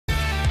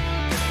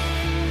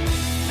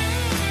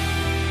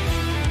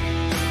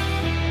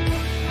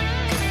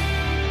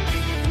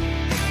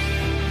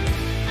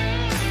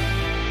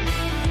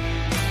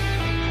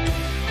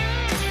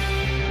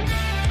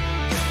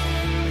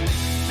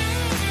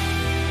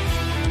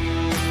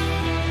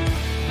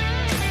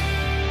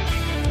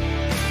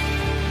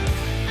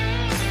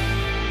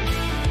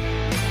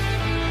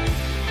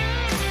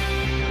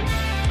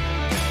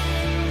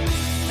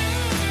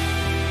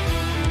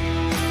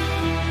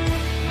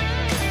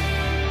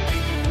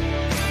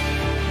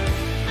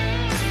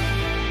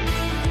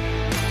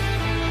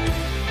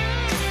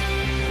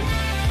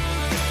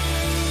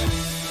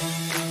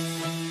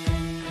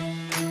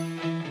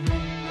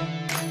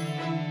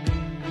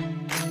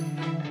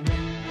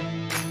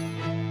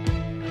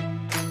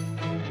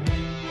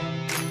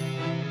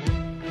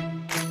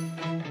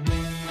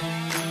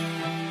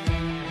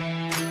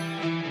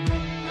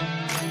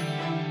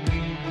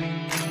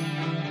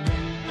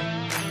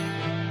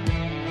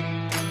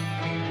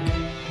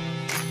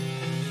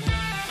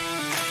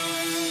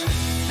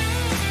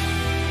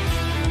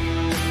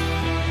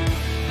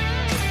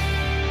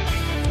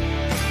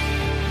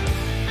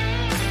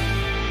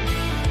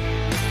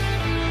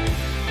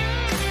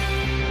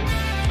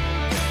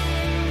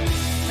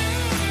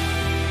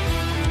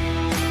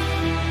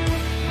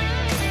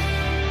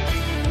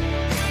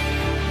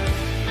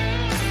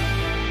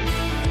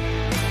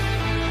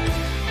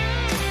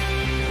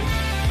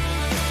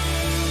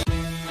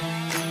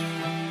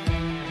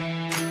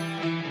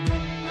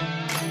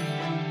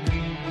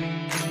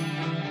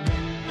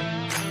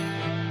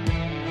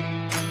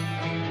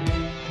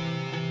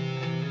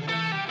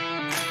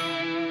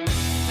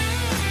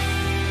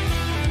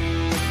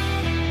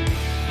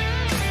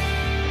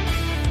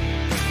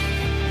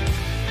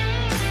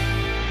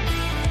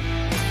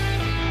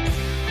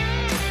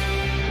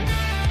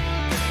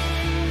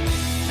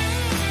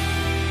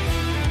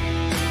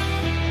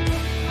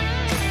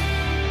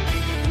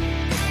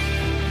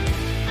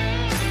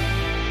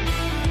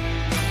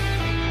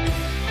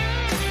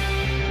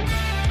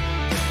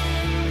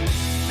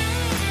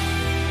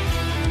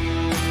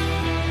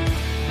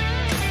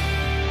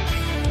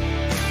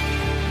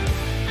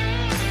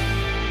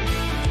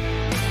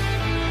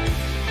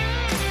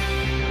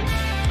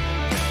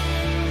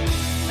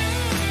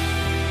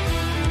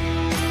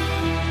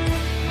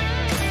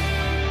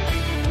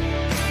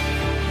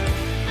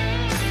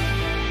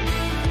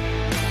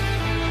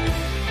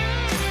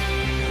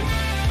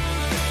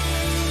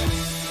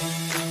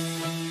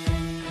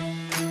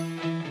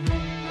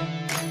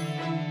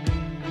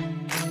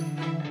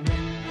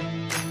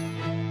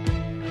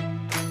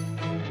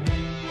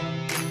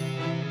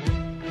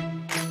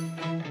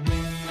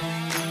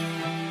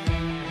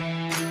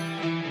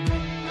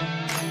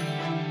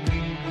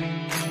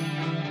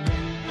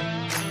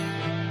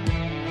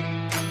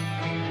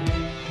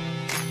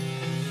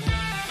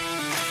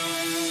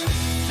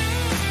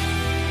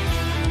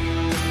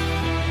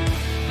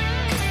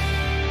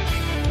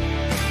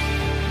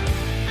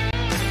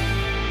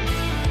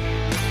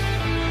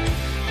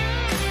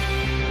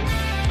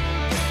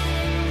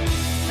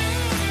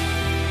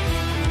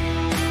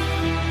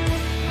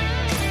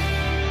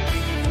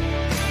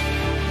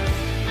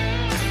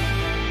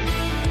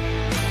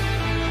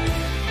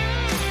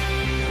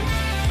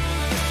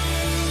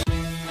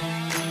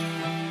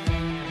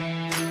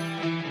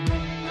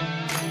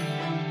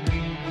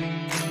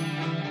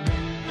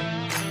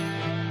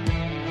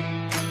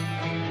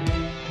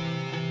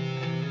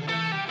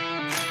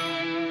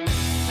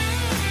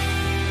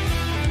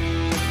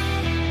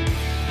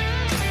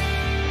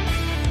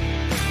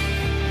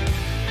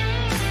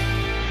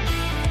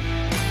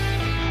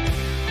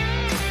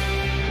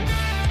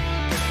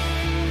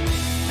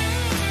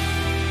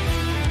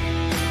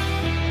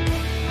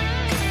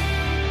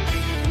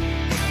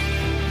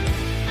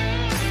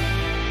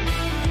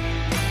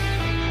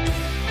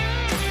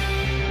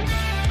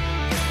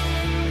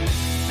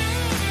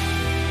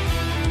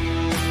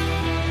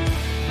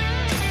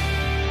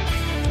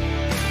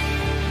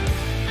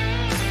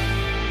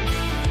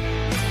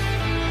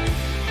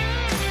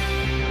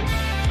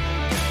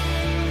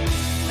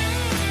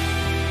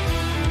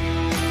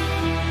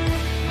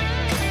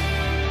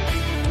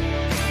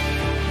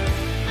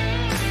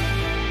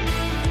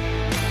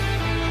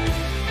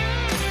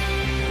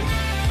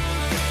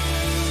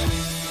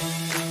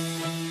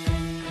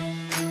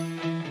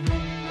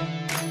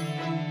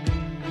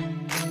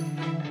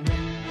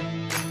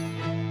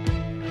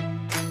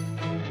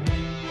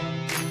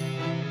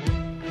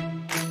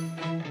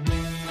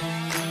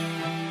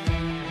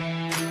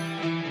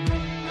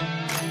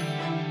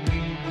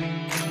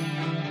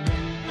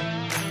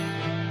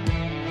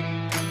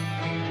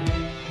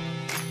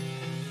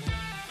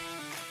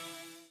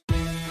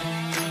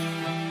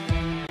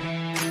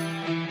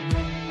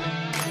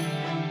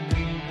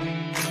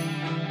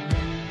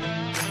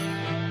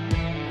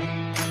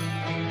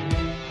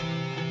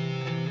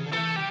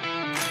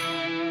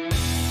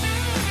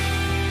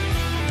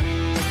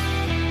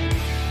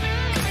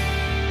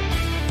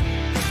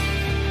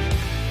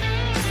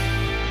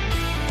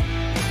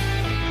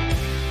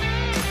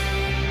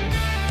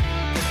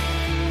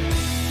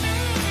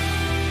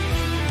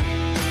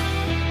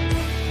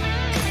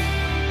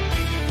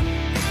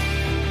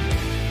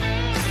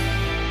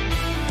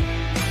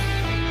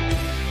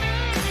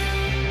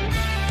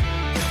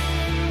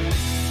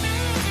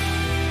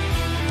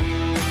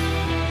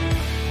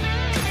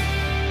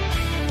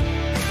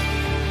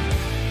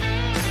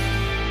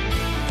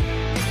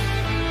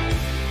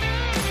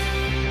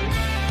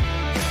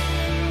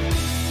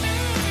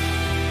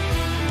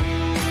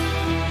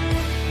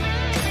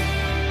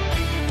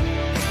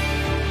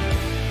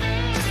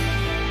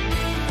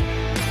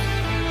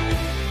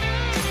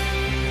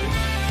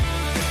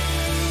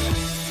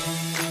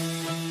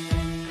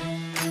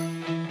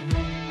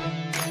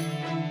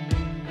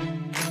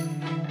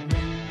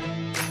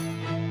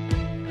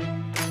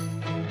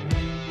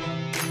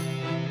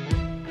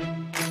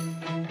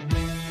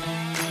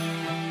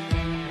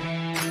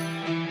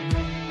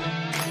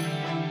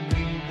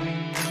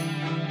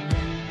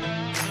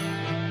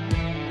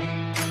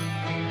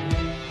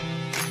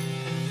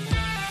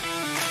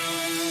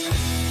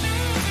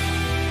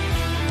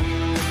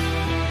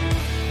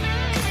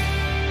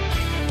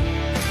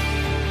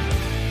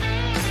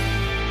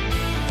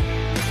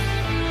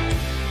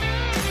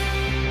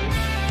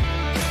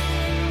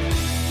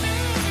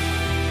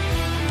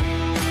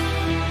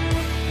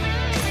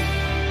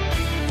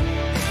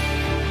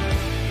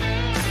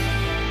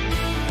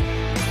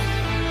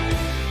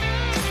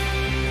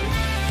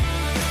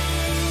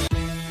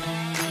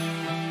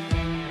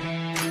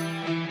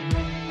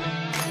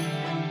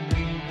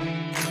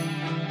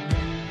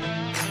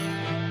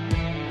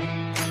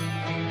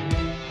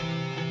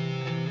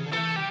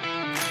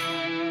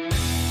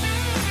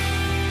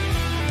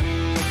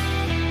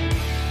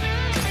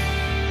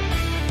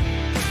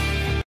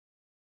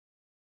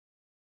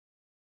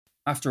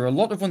After a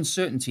lot of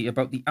uncertainty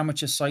about the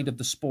amateur side of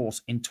the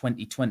sport in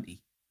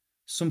 2020,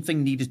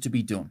 something needed to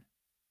be done.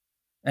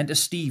 Enter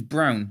Steve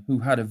Brown, who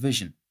had a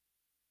vision.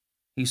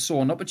 He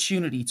saw an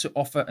opportunity to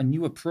offer a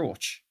new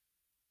approach.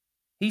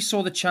 He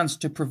saw the chance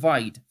to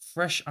provide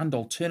fresh and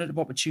alternative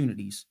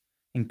opportunities,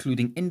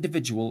 including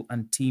individual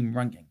and team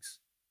rankings.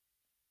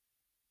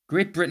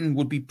 Great Britain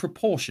would be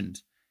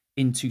proportioned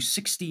into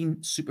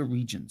 16 super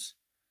regions.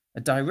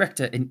 A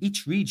director in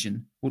each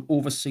region would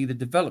oversee the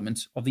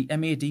development of the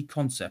MAD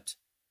concept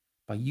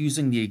by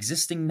using the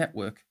existing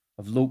network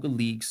of local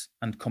leagues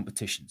and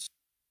competitions.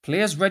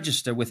 Players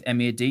register with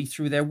MAD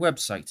through their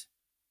website,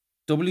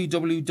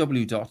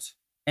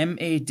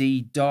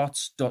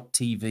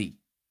 www.maddarts.tv.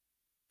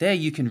 There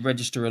you can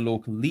register a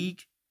local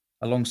league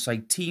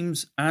alongside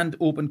teams and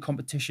open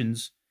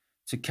competitions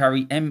to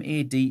carry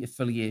MAD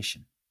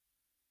affiliation.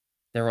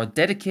 There are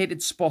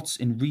dedicated spots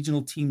in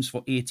regional teams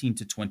for 18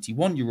 to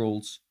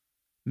 21-year-olds,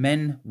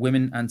 men,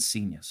 women and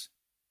seniors.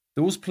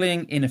 Those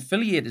playing in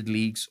affiliated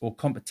leagues or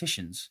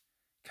competitions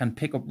can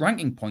pick up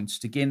ranking points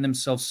to gain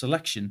themselves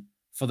selection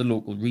for the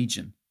local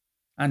region.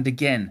 And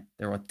again,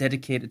 there are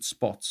dedicated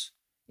spots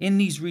in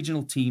these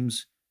regional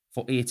teams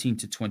for 18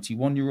 to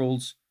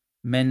 21-year-olds,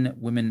 men,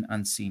 women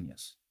and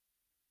seniors.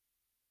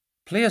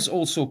 Players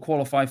also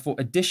qualify for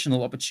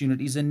additional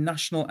opportunities in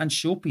national and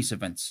showpiece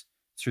events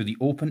through the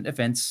open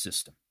events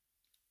system.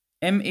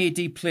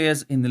 MAD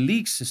players in the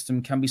league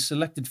system can be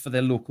selected for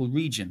their local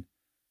region,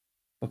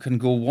 but can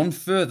go one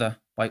further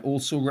by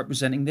also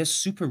representing their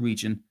super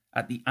region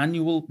at the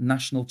annual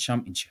national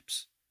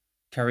championships,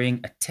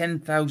 carrying a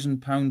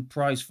 £10,000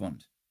 prize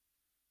fund.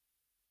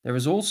 There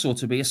is also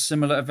to be a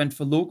similar event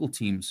for local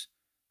teams.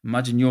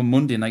 Imagine your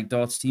Monday night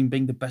darts team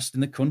being the best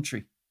in the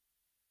country.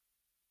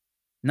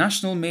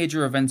 National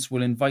major events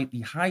will invite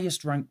the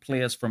highest ranked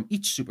players from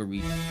each super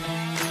region.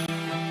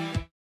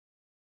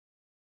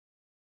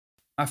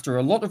 After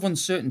a lot of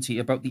uncertainty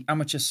about the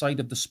amateur side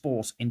of the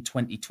sport in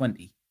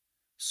 2020,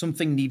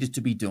 something needed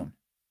to be done.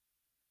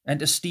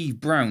 Enter Steve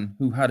Brown,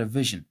 who had a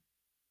vision.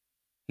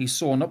 He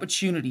saw an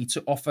opportunity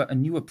to offer a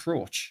new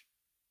approach.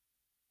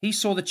 He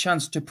saw the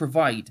chance to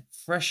provide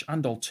fresh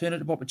and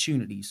alternative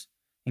opportunities,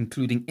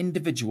 including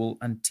individual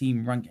and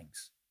team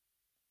rankings.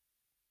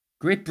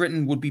 Great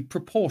Britain would be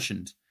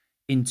proportioned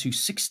into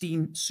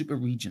 16 super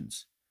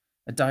regions.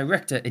 A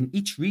director in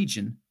each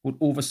region would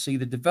oversee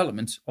the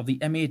development of the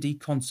MAD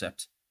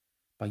concept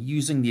by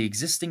using the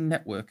existing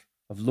network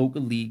of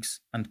local leagues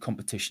and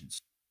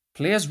competitions.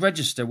 Players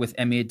register with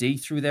MAD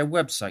through their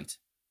website,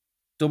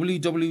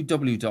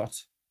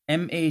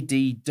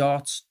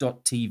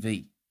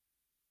 www.maddarts.tv.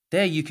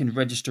 There you can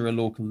register a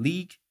local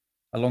league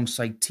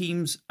alongside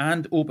teams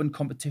and open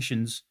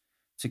competitions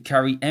to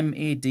carry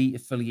MAD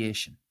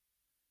affiliation.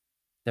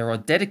 There are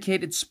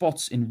dedicated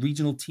spots in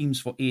regional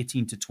teams for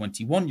 18 to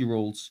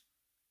 21-year-olds,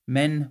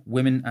 men,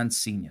 women and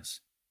seniors.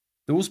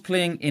 Those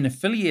playing in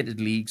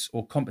affiliated leagues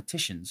or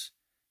competitions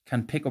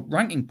can pick up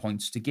ranking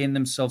points to gain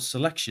themselves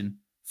selection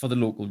for the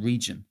local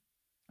region.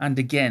 And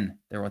again,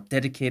 there are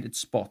dedicated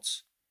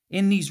spots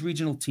in these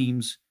regional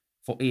teams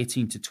for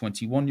 18 to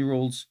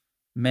 21-year-olds,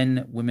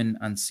 men, women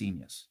and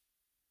seniors.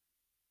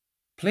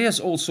 Players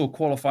also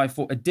qualify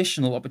for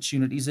additional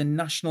opportunities in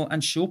national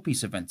and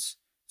showpiece events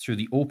through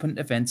the open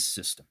events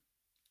system.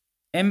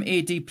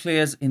 MAD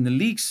players in the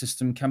league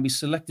system can be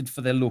selected for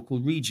their local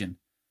region,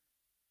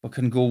 but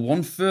can go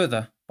one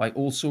further by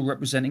also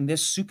representing their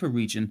super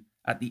region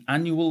at the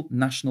annual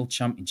national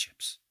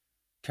championships,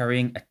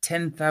 carrying a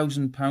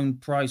 £10,000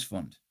 prize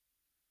fund.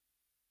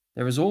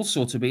 There is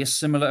also to be a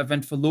similar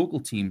event for local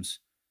teams.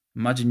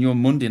 Imagine your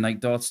Monday night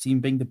darts team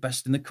being the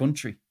best in the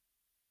country.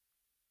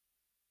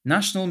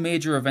 National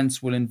major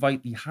events will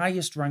invite the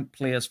highest ranked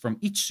players from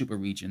each super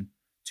region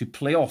to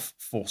play off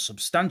for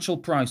substantial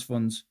prize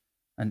funds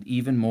and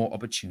even more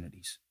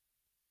opportunities.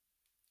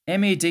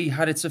 MAD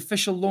had its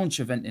official launch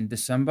event in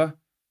December,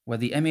 where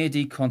the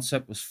MAD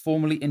concept was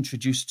formally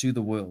introduced to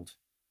the world.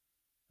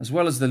 As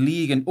well as the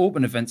league and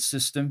open events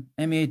system,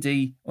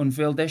 MAD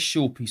unveiled their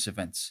showpiece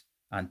events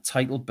and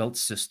title belt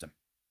system.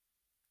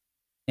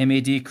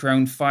 MAD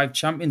crowned 5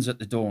 champions at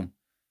the dawn,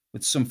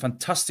 with some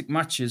fantastic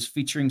matches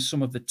featuring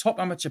some of the top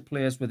amateur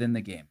players within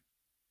the game,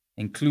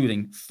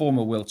 including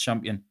former world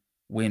champion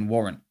Wayne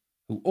Warren,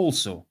 who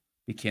also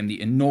became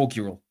the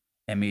inaugural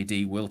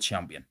MAD world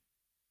champion.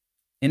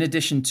 In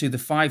addition to the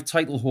 5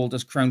 title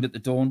holders crowned at the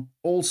dawn,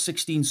 all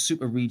 16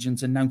 super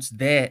regions announced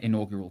their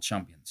inaugural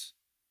champions.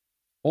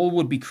 All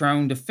would be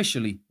crowned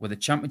officially with a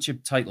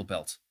championship title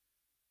belt.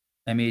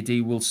 MAD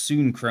will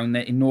soon crown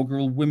their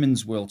inaugural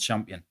women's world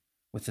champion,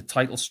 with the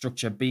title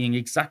structure being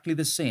exactly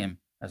the same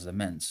as the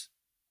men's.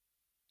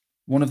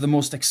 One of the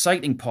most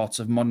exciting parts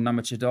of modern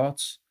amateur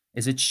darts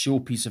is its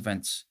showpiece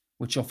events,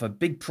 which offer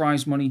big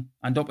prize money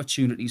and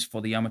opportunities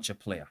for the amateur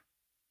player.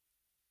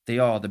 They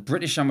are the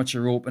British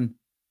Amateur Open,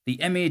 the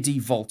MAD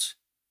Vault,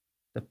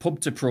 the Pub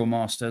to Pro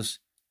Masters,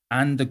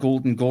 and the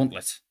Golden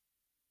Gauntlet.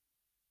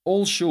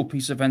 All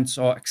showpiece events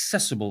are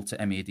accessible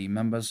to MAD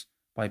members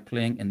by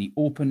playing in the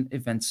open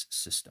events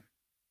system.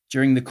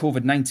 During the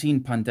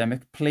COVID-19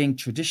 pandemic, playing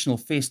traditional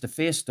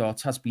face-to-face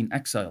darts has been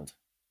exiled.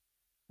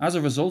 As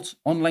a result,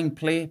 online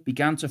play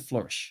began to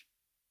flourish.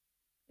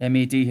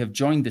 MAD have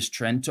joined this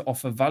trend to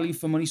offer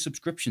value-for-money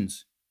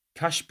subscriptions,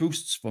 cash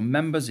boosts for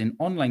members in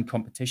online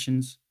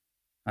competitions,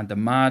 and the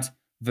MAD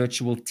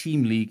Virtual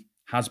Team League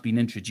has been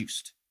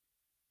introduced.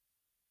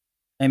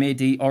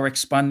 MAD are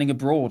expanding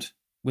abroad,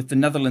 with the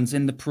Netherlands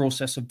in the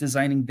process of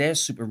designing their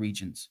super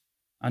regions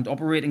and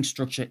operating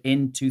structure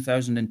in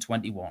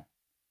 2021.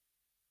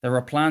 There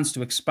are plans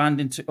to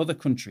expand into other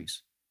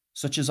countries,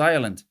 such as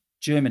Ireland,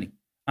 Germany,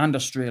 and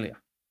Australia.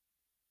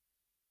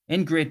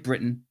 In Great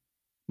Britain,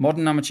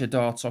 modern amateur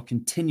darts are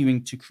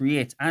continuing to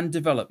create and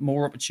develop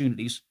more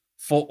opportunities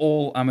for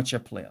all amateur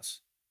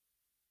players.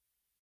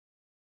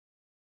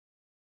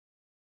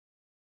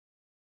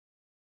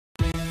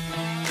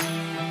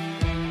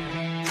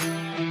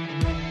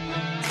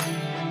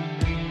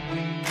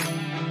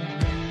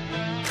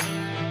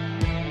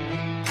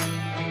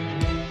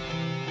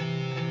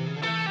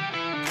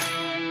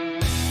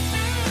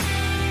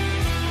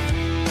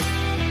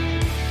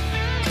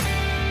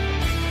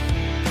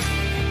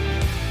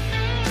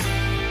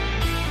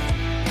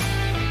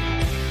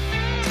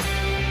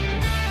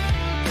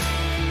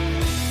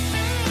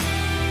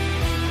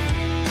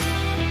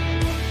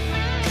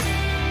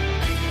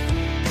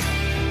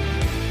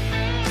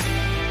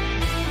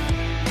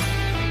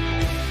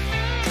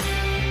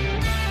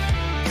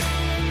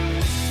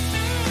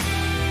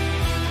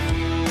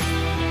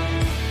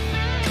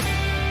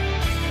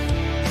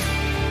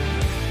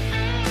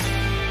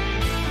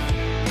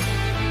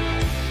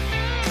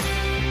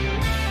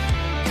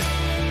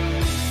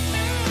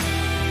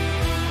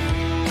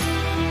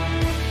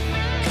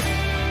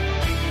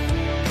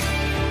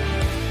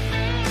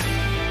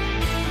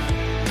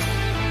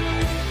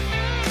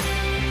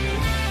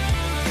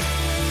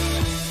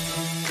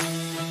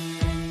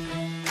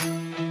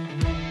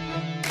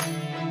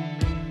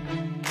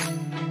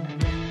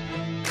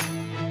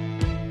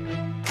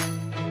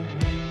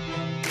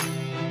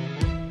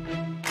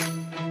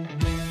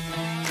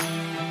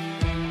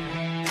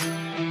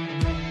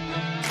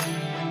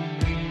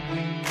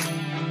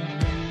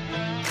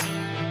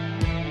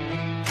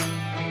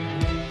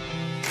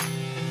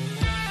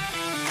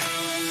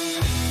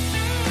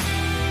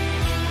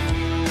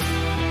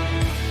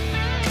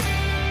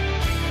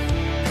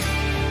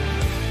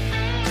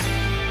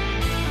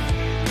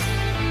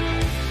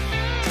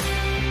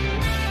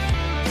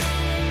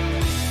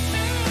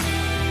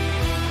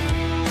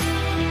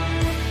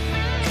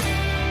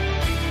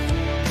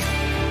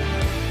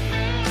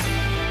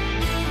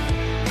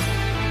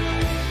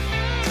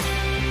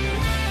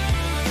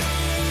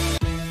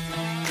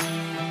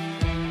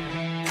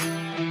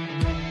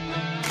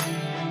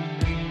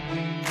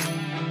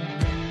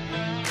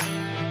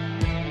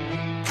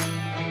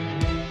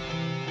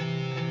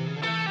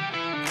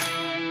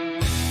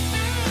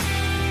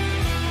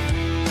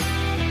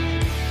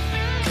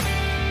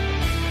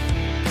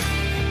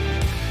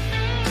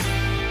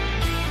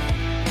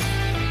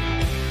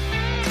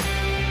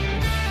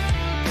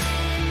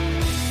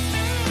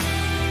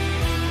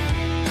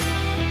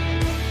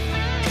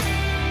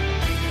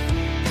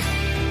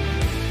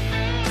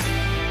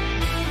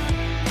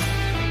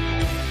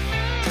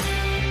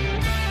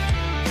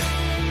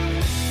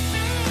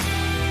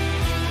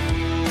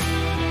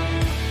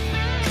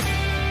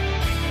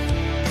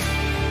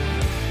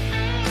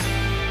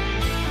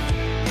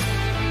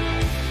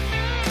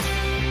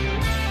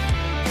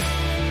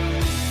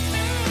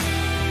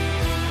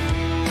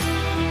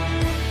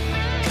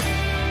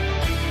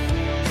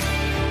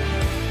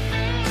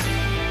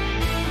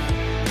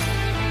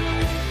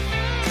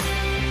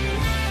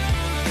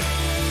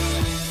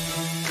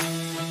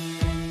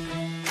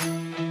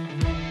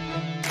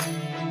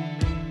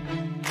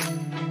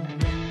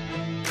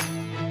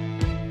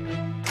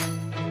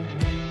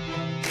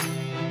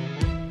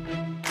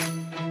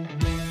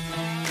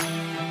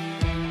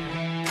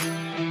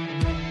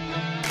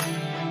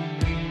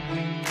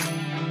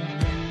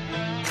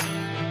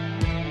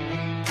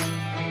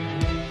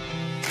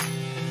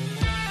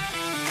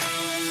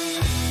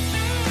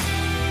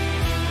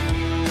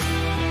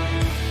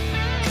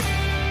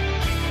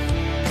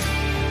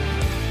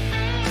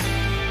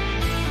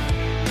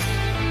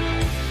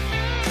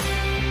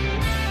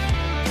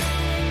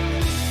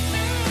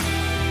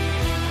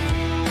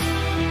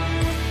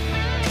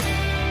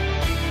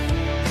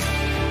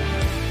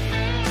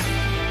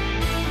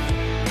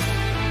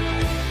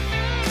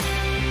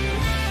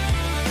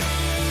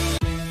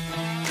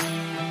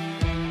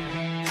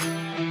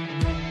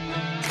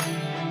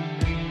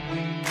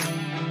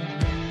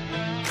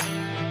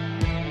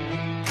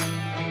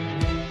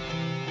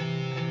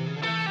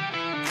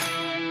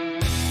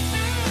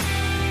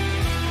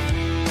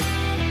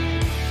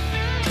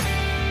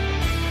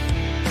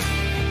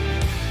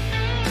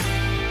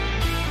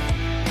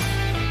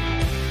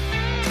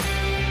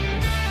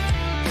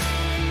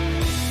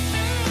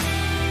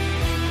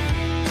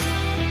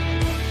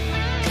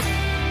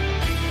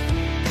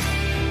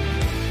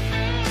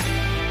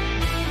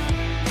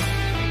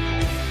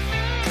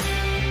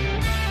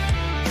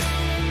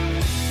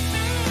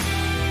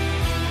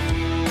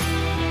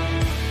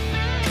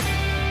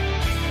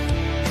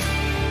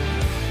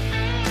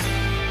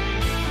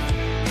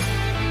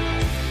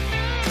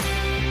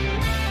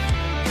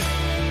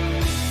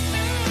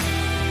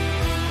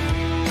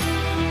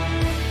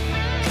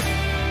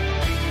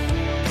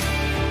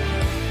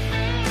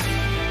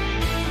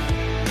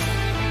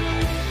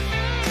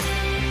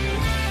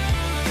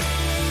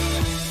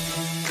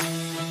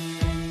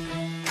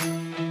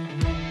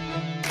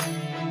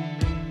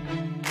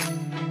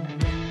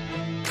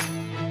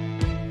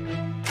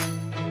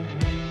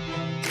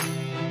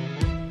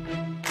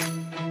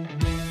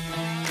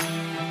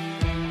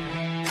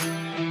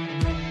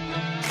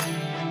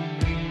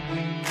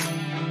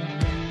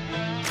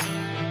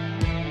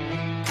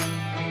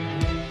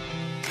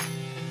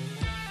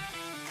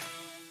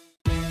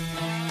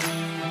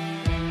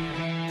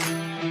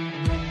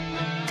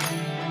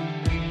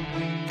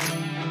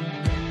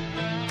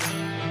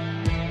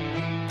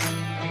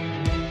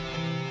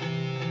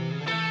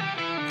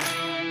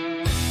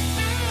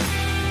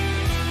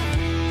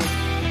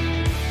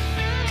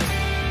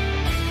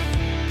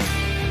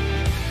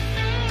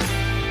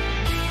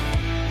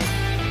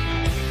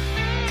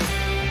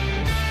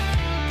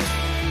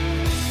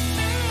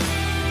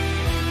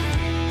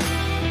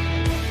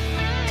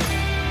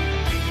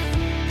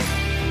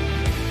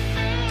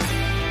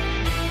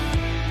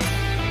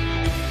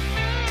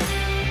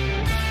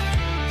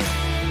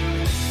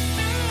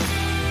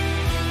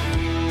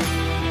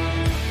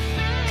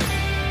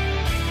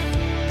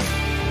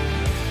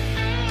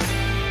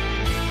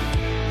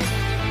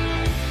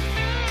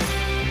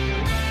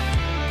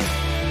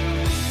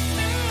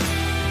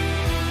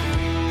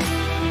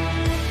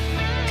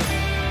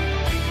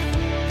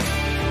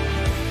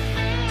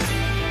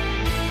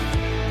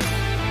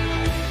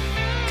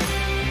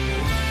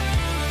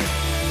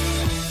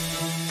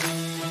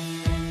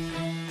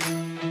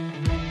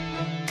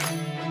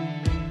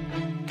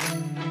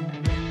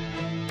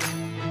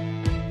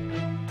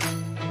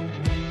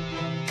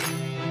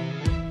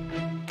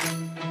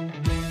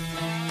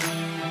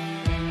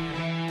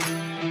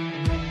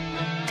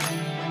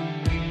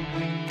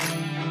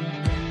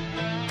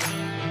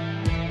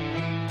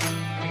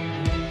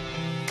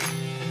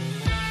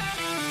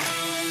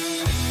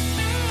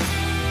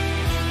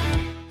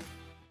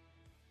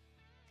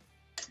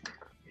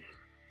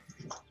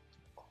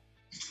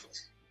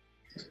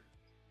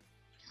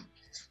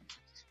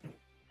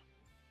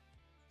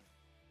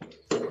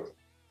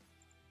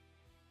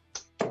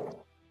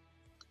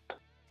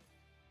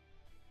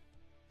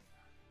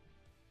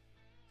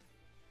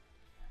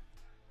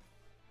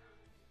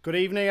 Good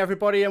evening,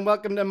 everybody, and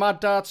welcome to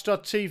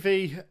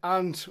MadDarts.tv.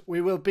 And we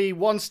will be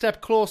one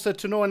step closer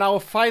to knowing our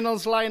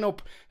finals lineup,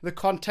 the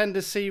Contender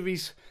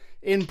Series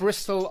in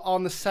Bristol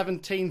on the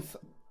 17th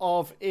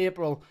of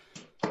April.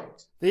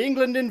 The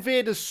England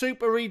Invaders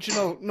Super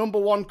Regional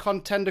 #1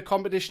 Contender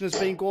competition has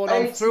been going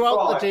on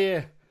throughout the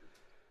day.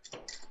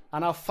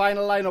 And our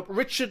final lineup: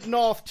 Richard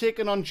North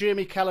taking on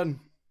Jamie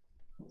Kelling.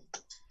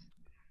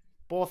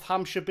 Both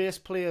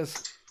Hampshire-based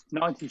players.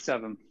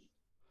 97.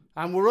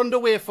 And we're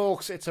underway,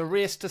 folks. It's a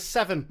race to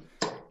 7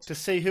 to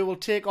see who will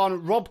take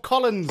on Rob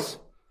Collins.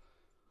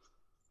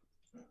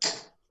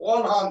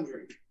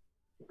 100.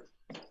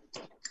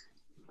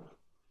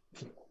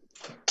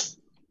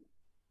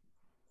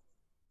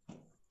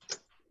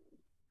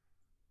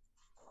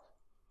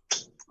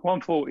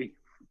 140.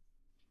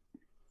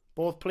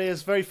 Both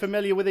players very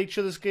familiar with each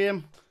other's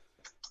game,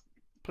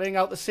 playing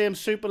out the same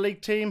Super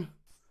League team.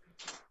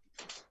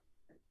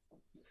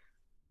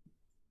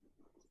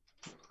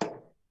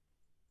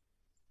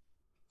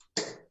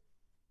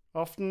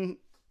 Often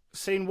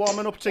seen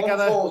warming up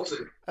together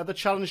 140. at the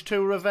Challenge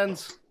Tour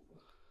events.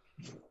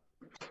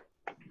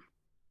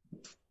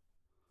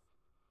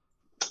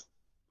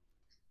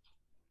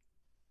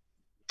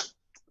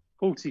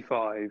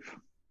 $45.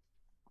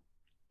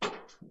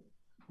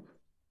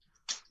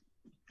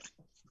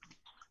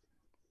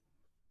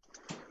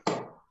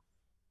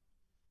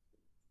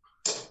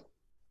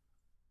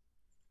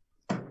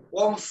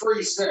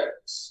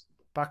 136.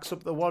 Backs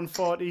up the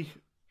 140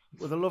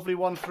 with a lovely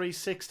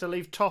 136 to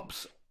leave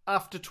tops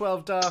after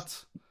 12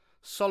 darts.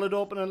 Solid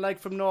opening leg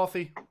from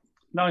Northie.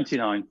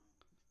 99.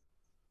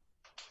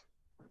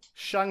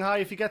 Shanghai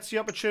if he gets the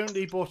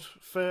opportunity, but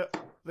for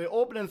the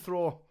opening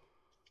throw,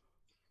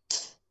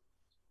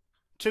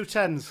 2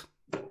 10s.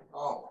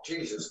 Oh,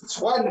 Jesus.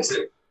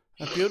 20.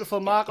 A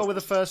beautiful marker with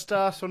the first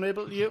dart,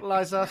 unable to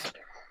utilise that.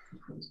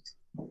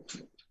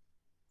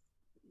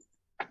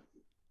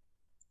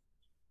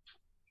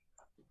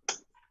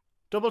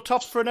 Double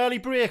tops for an early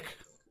break.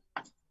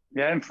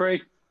 Yeah, and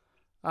 3.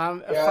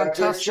 And a Yeah,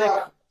 fantastic good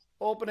shot.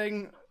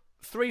 opening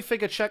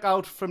 3-figure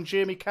checkout from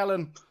Jamie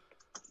Kelling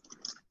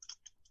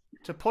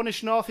to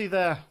punish Northie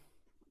there.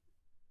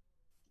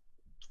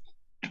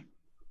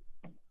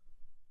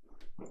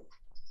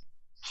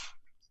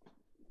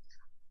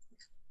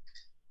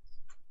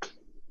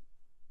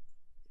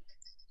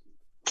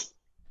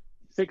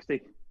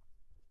 $60.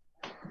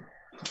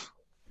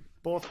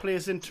 Both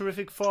players in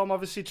terrific form,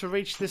 obviously, to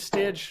reach this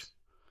stage.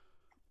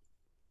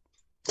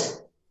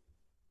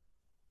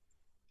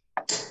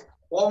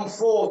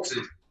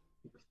 140.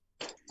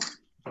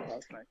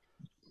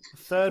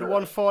 Third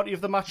 140 of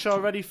the match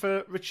already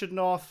for Richard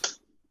North.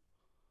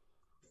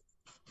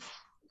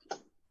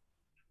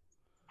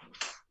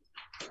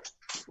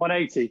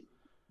 $180.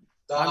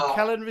 And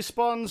Kelling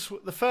responds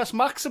with the first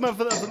maximum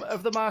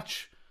of the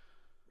match.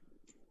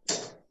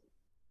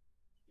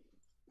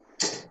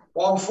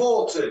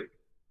 140.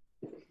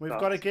 We've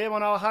got a game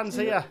on our hands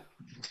here.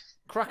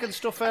 Cracking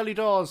stuff early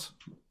doors.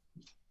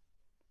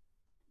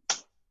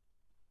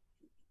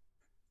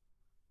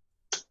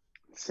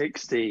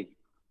 60.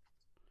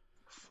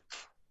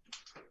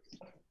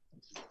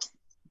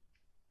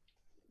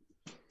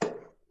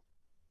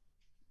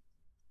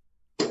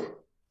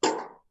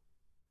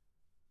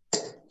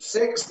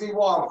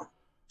 61.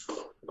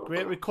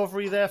 Great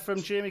recovery there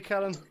from Jamie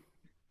Kelling.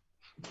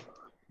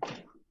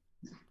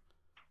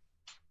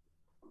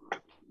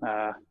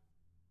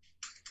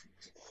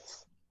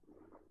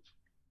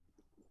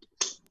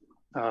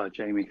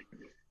 Jamie.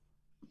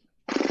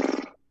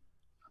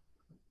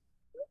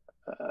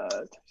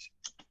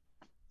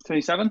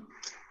 27.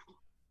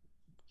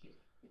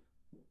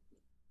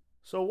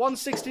 So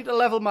 160 to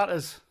level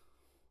matters.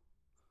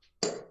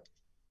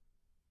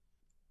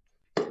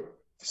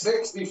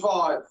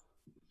 65.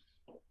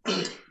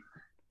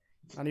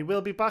 And he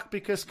will be back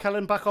because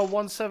Kelling back on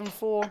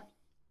 174.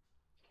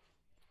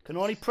 Can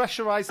only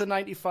pressurise the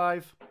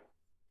 95.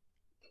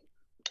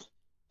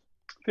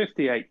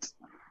 58.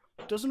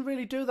 Doesn't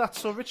really do that.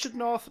 So Richard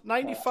North,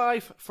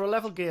 95 for a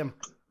level game.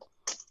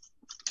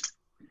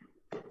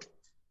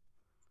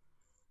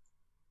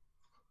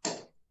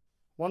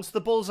 Wants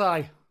the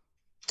bullseye.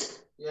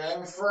 Yeah,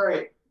 I'm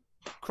free.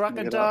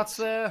 Cracking darts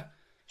there.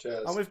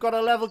 Cheers. And we've got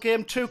a level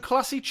game. 2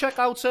 classy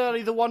checkouts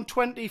early. The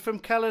 120 from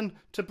Kelling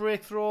to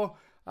break throw.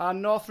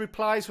 And North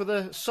replies with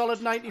a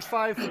solid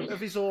 95 of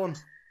his own.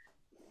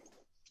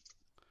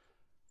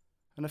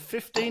 And a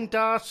 15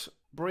 dart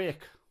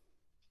break.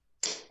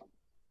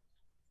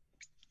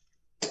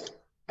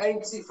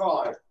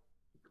 85.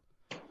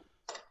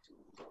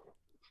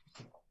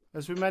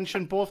 As we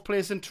mentioned, both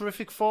players in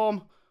terrific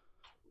form.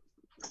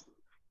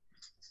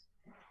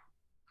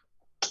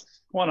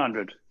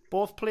 100.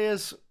 Both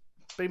players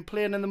been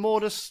playing in the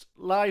Modus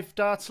Live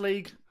Darts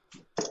League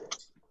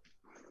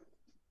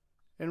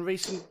in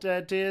recent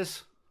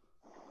days.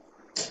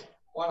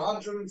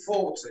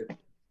 140.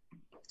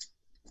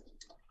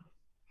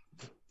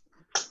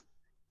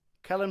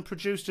 Kelling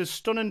produced a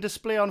stunning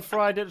display on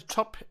Friday at the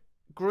top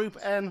Group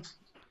N.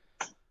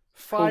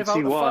 5 out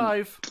of 41.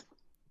 5.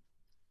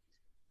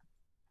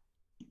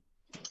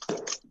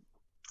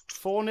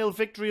 4-0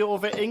 victory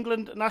over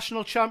England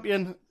national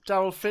champion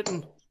Daryl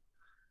Fitton.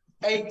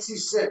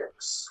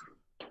 86.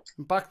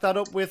 And back that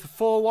up with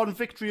 4-1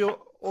 victory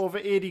over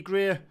Eddie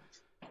Gray.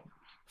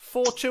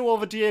 4-2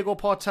 over Diego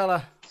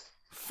Portela.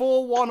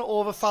 4-1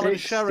 over Fallon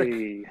 60.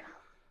 Sherrick.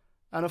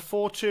 And a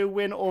 4-2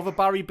 win over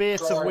Barry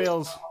Bates of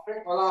Wales. I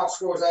think my last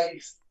score was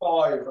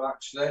 85,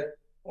 actually.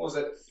 What was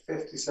it?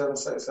 57,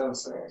 67,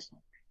 68.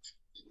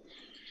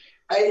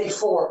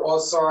 84 it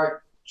was, sorry.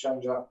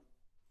 Change that.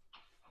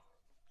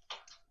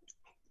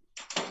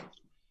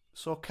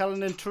 So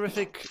Kelling in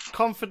terrific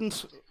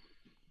confidence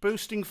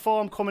boosting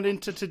form coming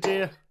into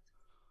today.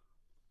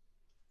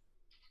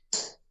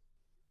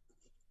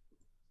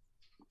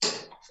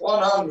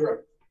 $100.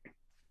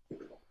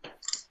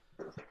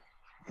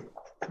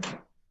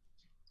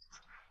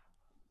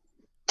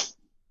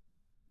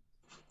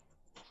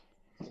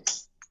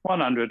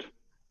 100.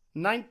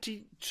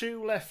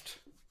 92 left.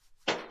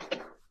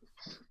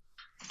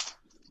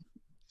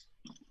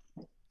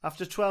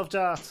 After 12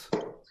 darts.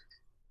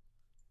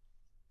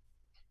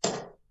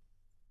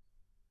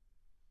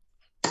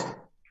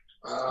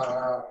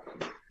 Uh,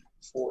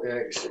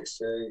 48,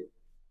 68,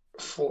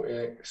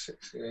 48,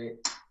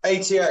 68,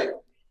 88.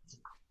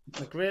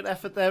 A great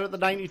effort there at the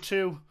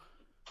 92.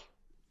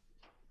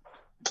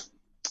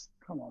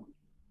 Come on.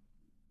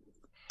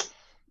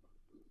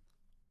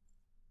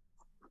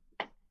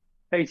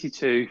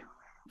 82.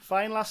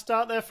 Fine last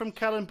start there from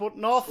Kelling, but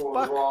North Score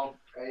back wrong.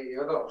 80. I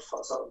don't know what the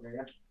fuck's up with me.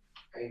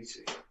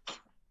 80.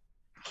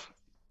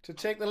 to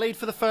take the lead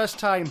for the first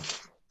time.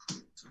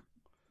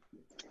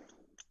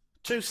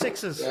 2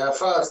 sixes. Yeah,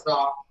 first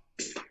start.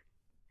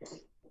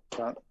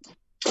 But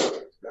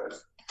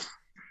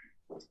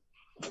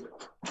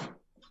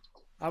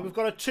And we've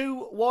got a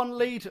 2-1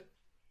 lead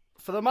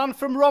for the man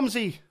from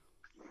Romsey.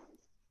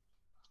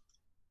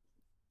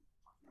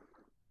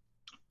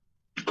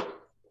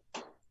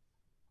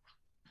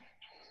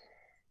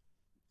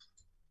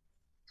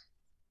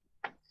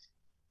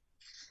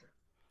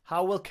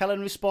 How will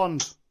Kelling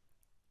respond?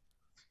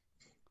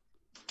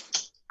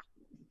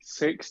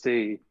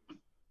 60.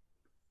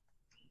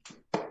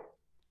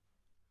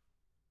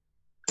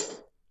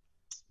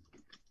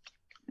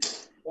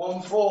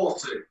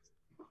 140.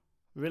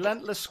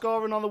 Relentless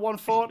scoring on the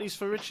 140s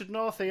for Richard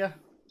North here.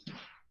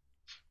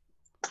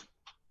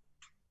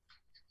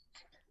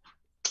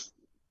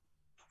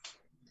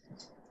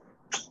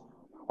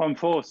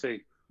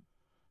 $140.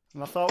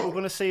 And I thought we were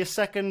going to see a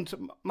second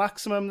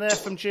maximum there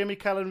from Jamie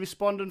Kelling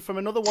responding from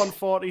another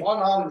 140.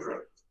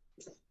 100.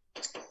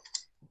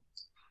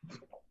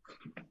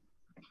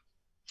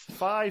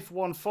 5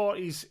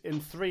 140s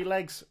in 3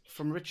 legs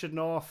from Richard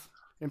North.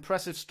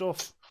 Impressive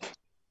stuff.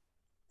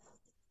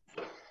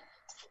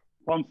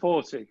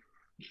 140.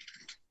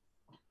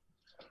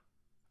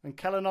 And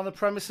Kelling on the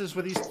premises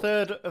with his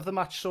third of the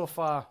match so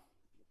far.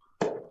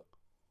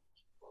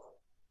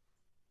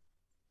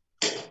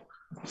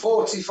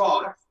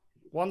 45.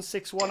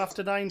 161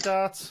 after 9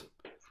 darts.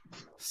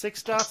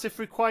 6 darts if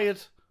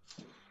required.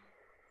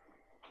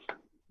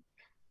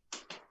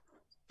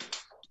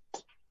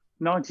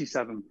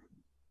 97.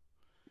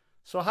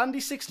 So handy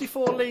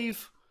 64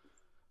 leave.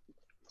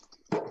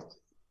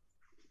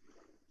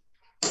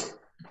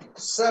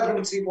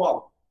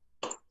 71.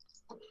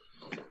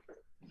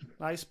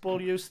 Nice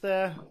ball use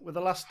there with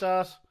the last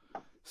dart.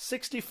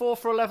 64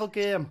 for a level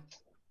game.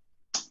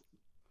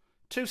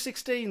 2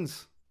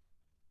 16s.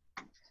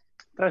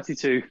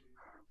 32.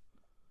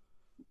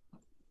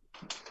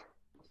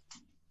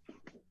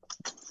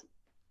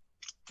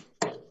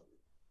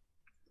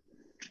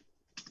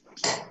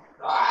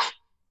 Ah.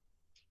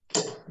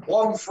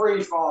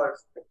 135.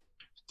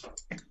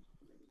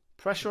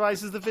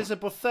 Pressurises the visit,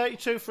 but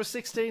 32 for a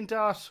 16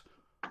 dart.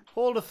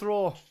 Hold a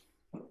throw.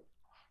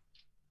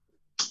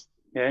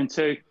 Yeah, in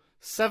 2.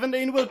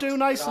 17 will do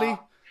nicely.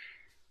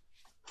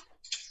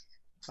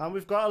 And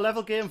we've got a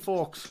level game,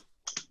 folks.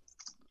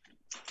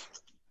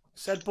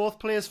 Said both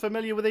players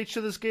familiar with each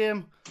other's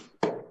game.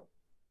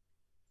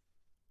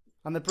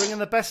 And they're bringing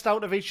the best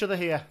out of each other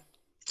here.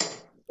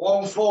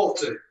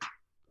 140.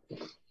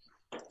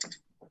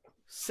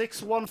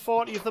 6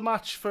 140 of the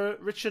match for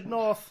Richard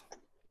North.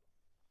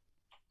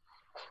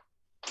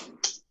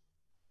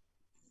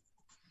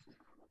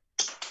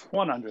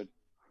 100.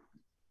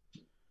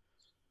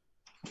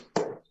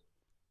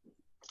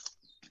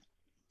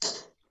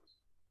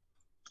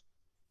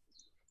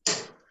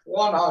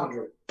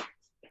 100.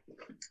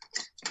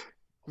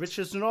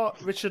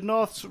 Richard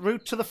North's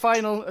route to the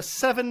final. A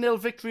 7-0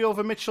 victory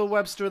over Mitchell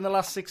Webster in the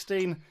last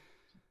 16.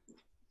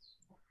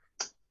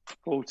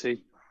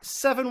 40.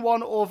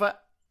 7-1 over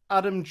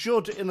Adam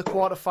Judd in the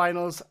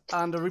quarterfinals,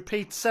 and a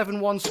repeat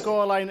 7-1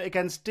 scoreline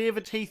against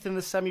David Heath in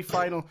the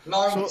semi-final.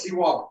 91.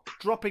 So,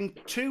 dropping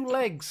 2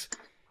 legs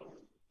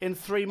in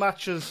 3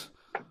 matches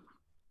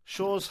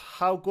shows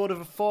how good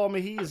of a form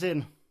he is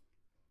in.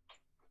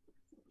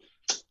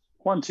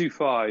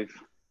 125.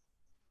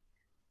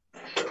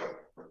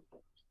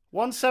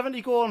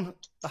 170 going,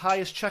 the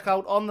highest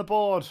checkout on the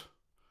board.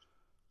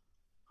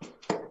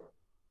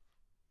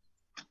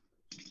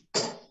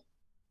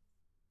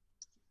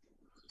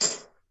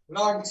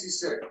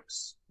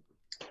 96.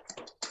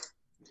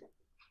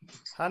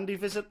 Handy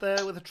visit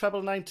there with a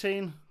treble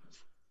 19.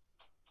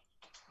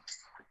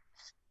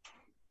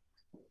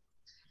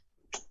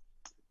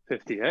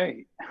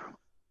 58.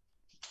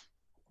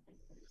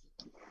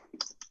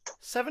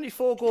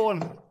 74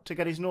 going to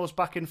get his nose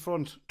back in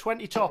front.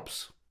 20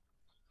 tops.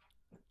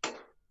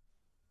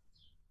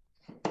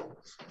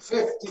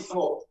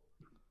 54.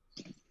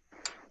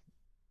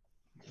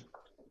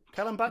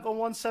 Kelling back on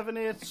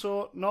 178,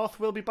 so North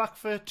will be back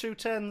for 2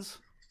 10s.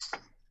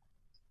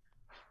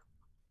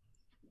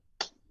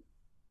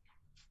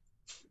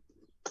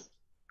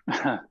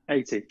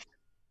 $80.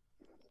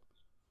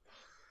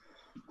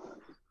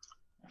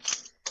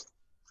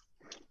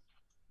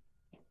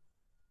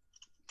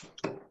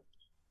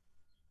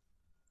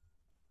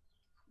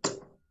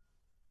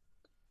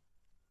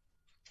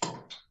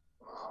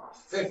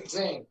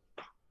 15.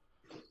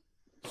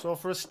 So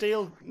for a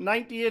steal,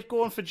 98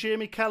 going for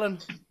Jamie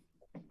Kelling.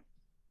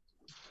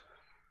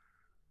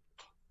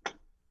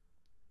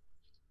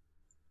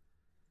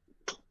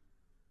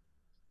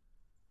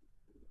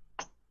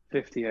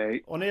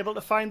 $58. Unable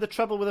to find the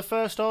treble with the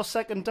first or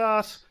second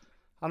dart.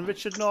 And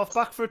Richard North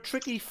back for a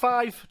tricky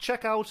 5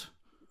 checkout.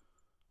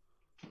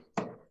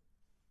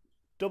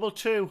 Double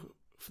 2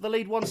 for the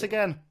lead once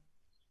again.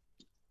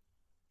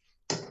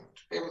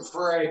 In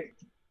 3.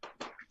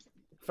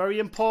 Very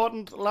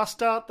important. Last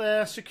dart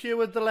there.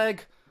 Secured the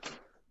leg.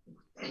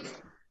 And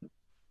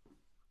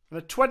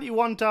a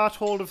 21 dart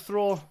hold of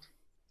throw.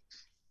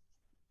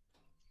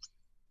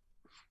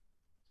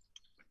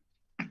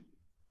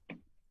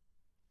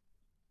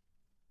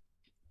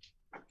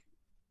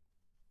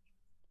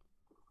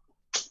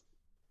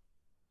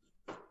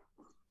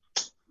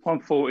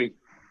 $140.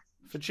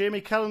 For Jamie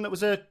Kelling, it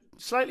was a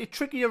slightly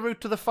trickier route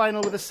to the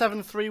final with a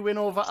 7-3 win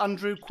over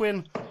Andrew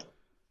Quinn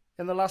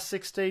in the last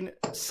 16.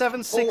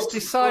 7-6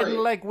 deciding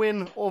leg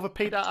win over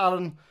Peter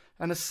Allen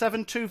and a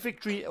 7-2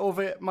 victory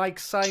over Mike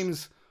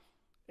Symes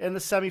in the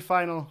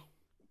semi-final.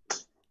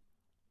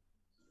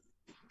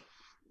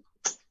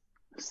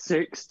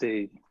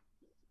 60.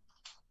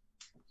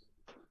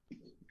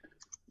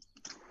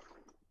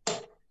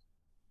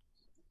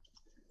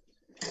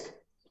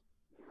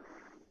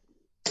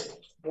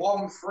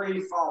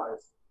 135.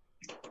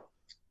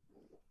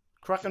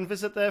 Cracking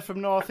visit there from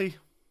Northie.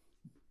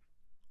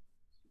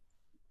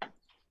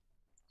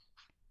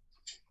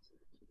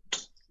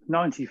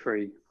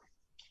 93.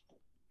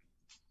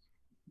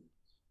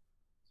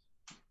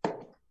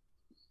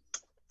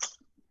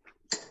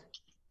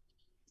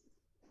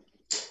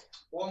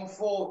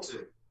 140.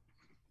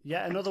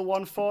 Yet another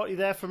 140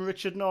 there from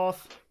Richard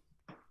North.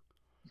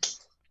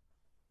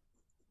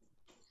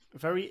 A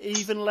very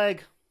even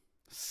leg.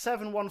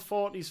 7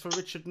 140s for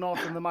Richard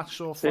North in the match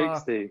so far.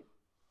 60.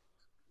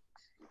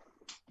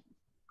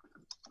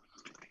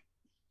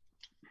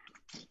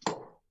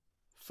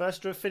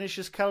 First row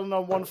finishes Kelling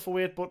on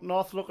 148, but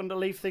North looking to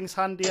leave things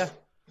handier.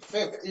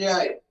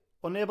 58.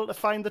 Unable to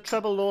find the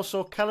treble though,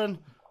 so Kelling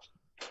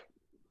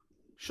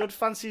should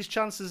fancy his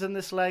chances in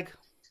this leg.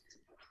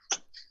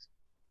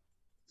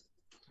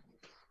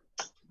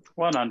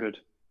 100.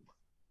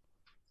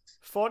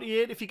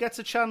 48 if he gets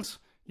a chance.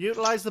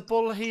 Utilise the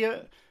bull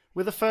here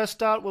with the first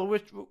start. Will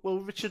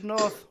Richard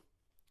North.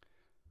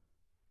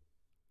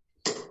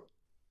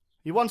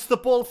 He wants the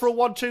bull for a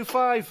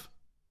 125.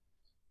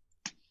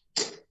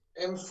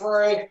 In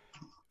 3.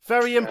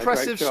 Very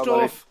impressive great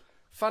job, stuff. buddy.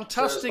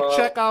 Fantastic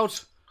Cheers,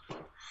 checkout.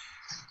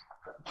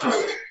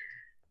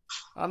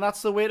 And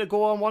that's the way to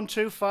go on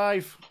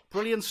 125.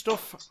 Brilliant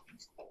stuff.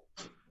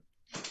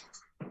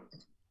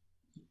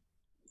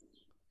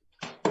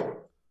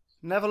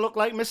 Never looked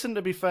like missing,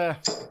 to be fair.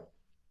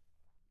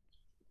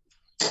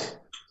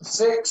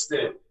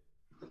 60.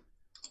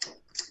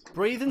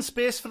 Breathing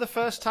space for the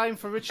first time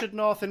for Richard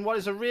North in what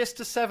is a race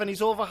to 7.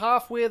 He's over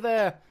halfway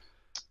there.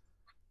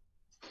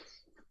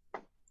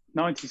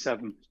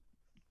 97.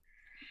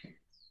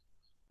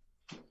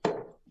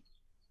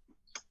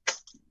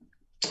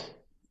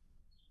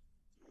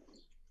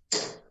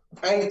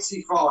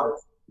 85.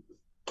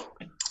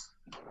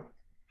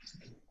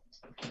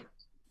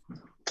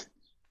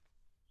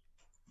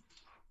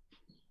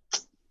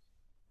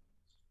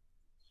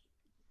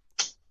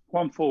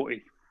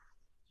 140.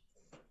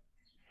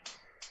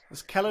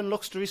 As Kelling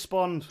looks to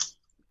respond.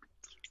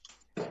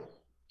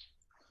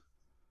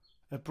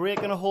 A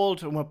break and a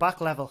hold, and we're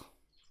back level.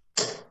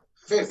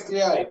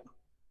 58.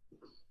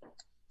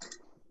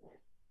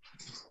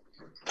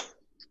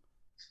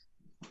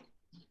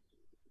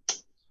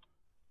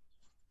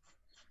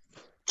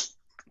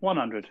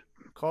 100.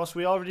 Of course,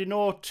 we already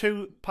know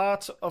 2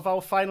 parts of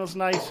our finals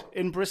night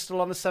in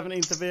Bristol on the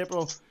 17th of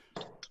April.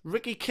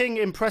 Ricky King,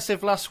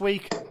 impressive last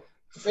week.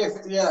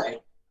 58.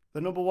 The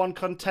 #1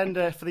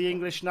 contender for the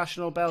English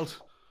national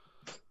belt.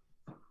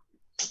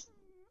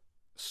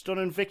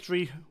 Stunning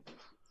victory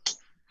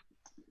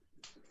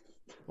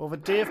over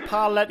Dave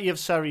Parletti of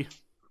Surrey.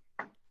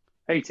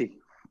 80.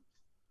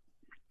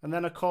 And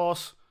then, of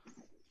course,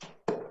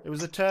 it was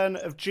the turn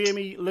of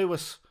Jamie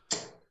Lewis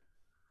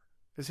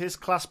as his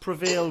class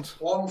prevailed.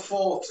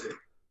 140.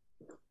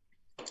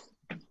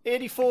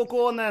 84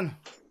 going then.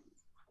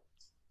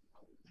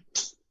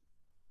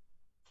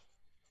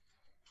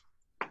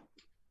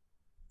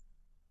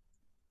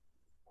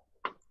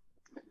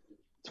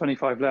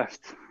 $25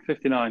 left.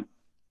 59.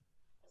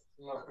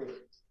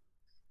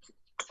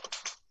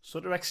 So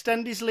to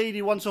extend his lead,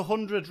 he wants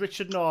 100,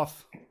 Richard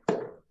North.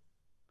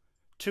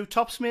 2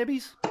 tops,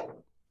 maybes?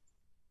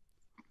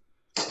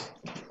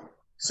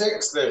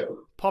 60.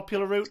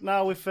 Popular route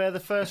now if the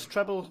first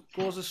treble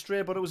goes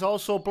astray, but it was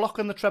also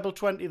blocking the treble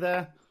 20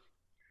 there.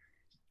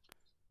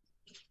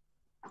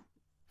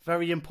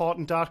 Very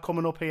important dart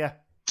coming up here.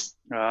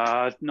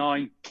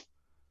 9.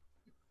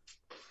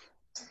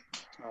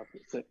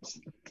 6.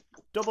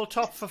 Double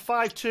top for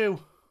 5-2.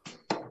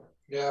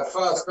 Yeah,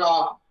 first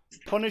dart.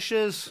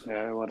 Punishes.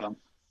 Yeah, well done.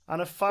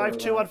 And a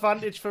 5-2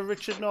 advantage for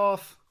Richard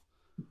North.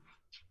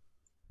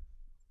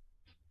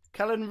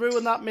 Kelling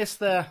ruined that miss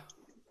there.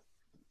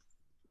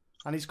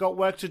 And he's got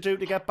work to do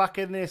to get back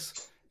in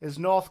this. As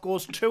North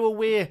goes 2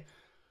 away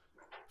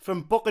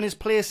from booking his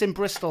place in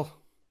Bristol.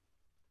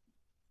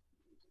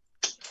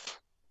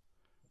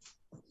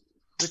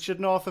 Richard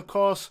North, of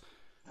course,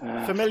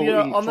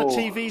 familiar 44. on the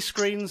TV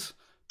screens.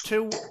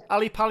 2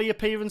 Ali Pali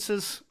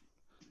appearances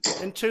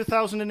in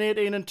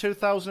 2018 and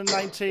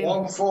 2019.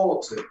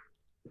 140.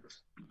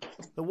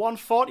 The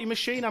 140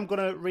 machine, I'm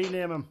going to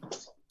rename him.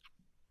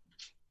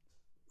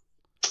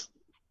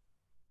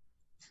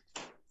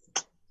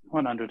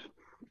 $100.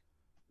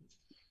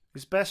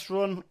 His best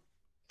run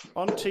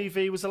on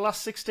TV was the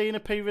last 16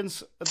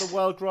 appearance at the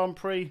World Grand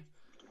Prix.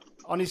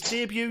 On his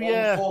debut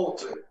year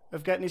 140.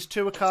 of getting his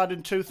tour card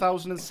in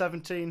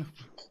 2017.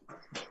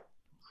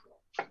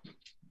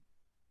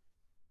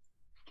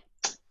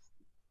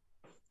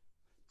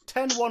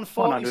 Ten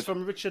 140s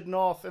from Richard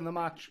North in the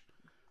match.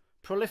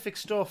 Prolific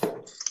stuff.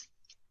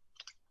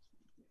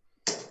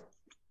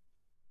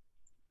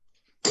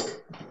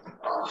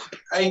 Ah,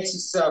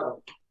 87.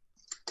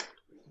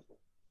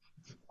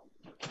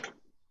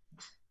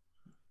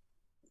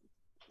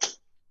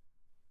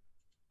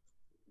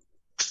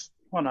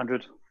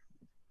 $100.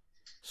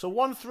 So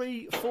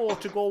 1-3-4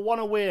 to go 1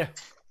 away.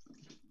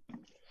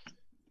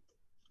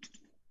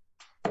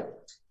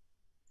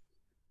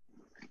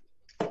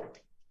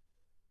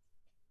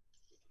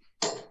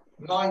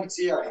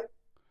 $98.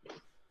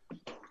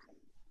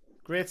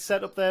 Great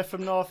setup there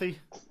from Northie.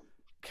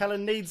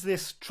 Kelling needs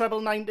this. Treble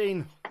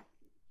 19.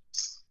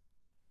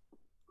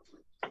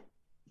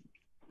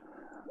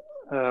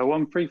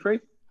 133.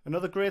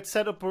 Another great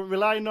setup, but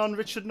relying on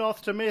Richard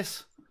North to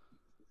miss.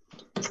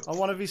 On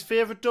one of his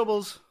favourite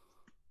doubles.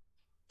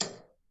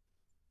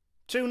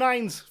 2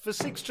 9s for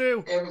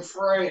 6-2. In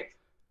 3.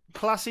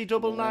 Classy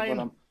double 9. Well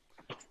done.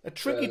 A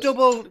tricky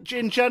double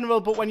in general,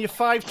 but when you're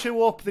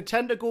 5-2 up, they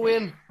tend to go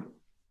in.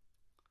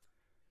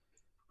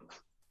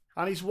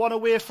 And he's 1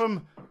 away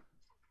from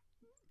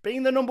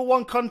being the number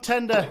 1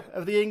 contender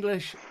of the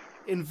English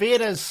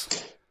Invaders.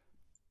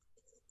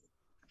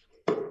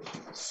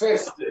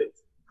 50.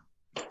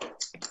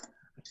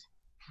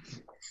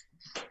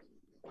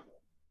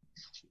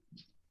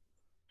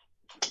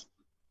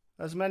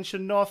 As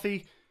mentioned,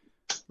 Northie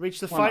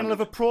reached the final of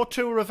a Pro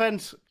Tour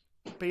event,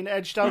 being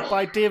edged out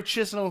by Dave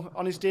Chisnell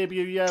on his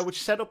debut year,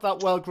 which set up that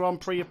World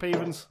Grand Prix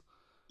appearance.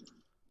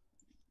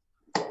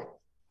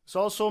 He's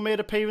also made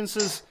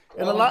appearances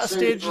in the latter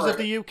stages of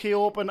the UK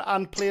Open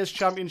and Players'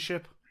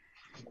 Championship.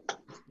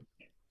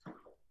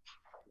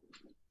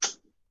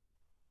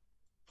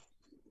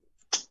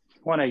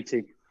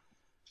 $180.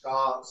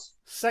 Darts.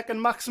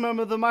 Second maximum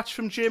of the match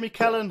from Jamie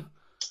Kelling.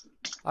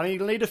 And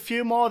he'll need a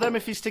few more of them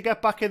if he's to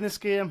get back in this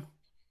game.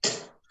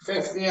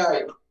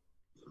 58.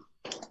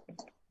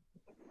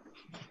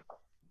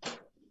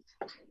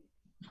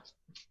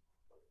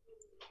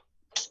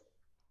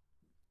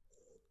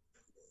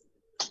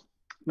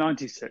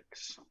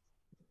 $96.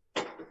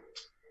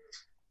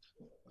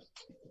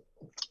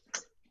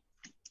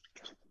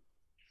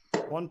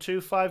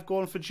 1-2-5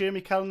 going for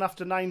Jamie Kelling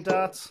after 9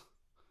 darts.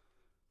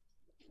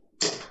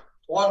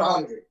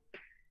 100.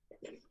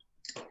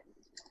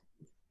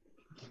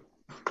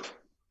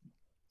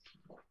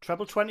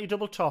 Treble 20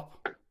 double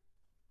top.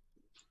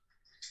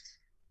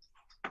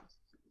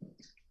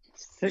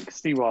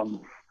 61.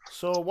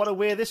 So what a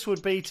way this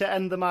would be to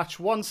end the match.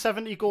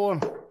 170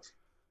 going.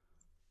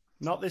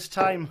 Not this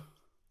time.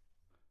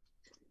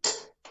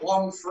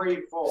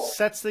 134.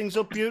 Sets things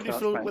up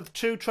beautiful with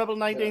 2 treble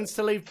 19s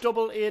to leave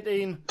double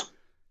 18.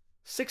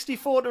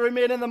 64 to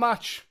remain in the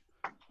match.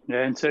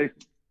 Yeah, and 2.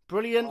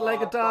 Brilliant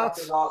leg of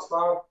darts. Last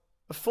time.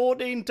 A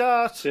 14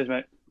 dart. Cheers,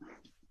 mate.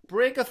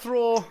 Break a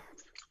throw.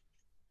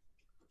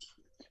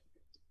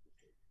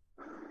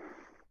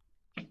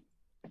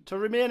 To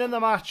remain in the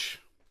match.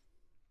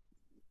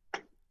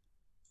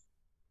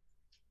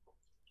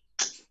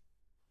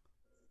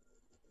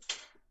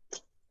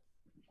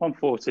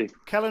 $140.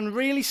 Kelling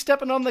really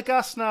stepping on the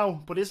gas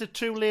now, but is it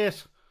too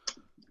late?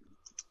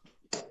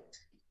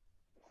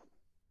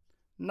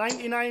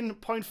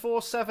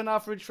 99.47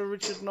 average for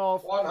Richard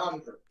North.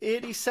 100.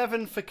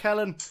 87 for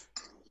Kelling.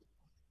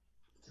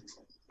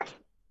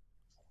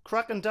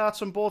 Cracking darts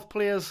from both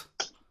players.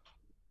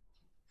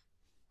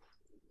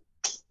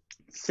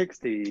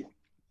 60.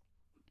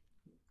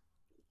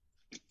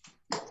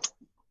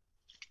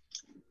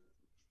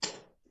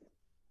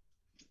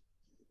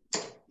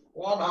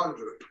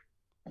 100.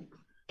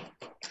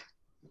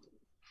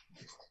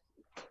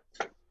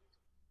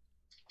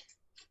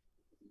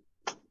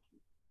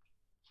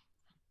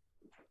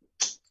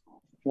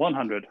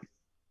 100.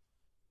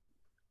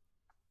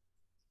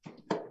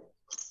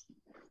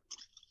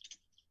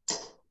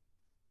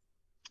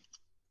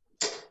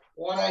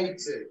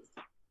 180.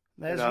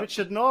 There's Yeah.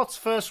 Richard North's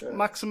first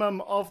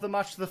maximum of the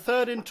match. The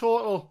third in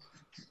total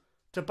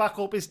to back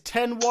up his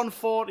 10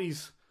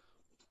 140s.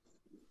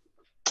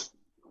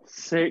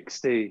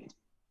 60.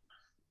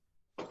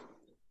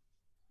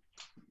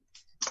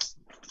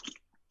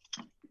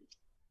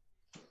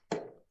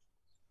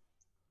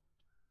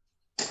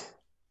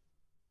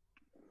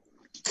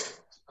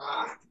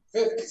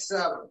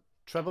 57.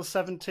 Treble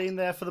 17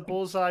 there for the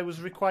bullseye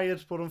was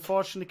required, but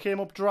unfortunately came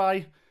up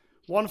dry.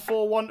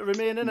 141 to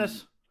remain in it.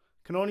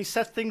 Can only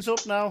set things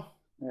up now.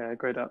 Yeah,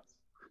 great up.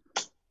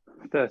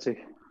 30.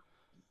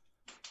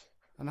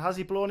 And has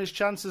he blown his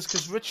chances?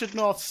 Because Richard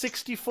North,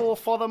 64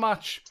 for the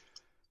match.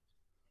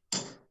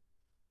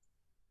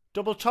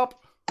 Double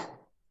top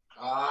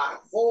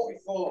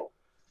 44.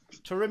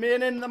 to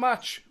remain in the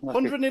match. Lucky.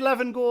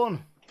 111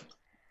 going.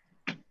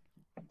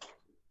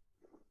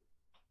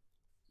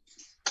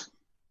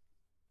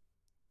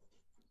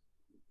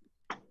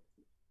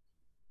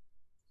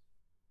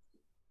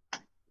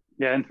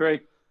 Yeah, and 3.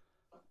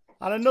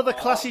 And another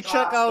classy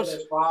checkout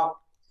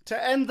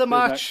to end the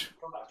match.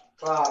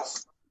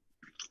 Class.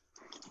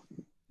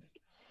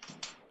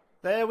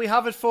 There we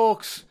have it,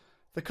 folks.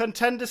 The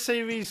Contender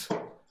Series.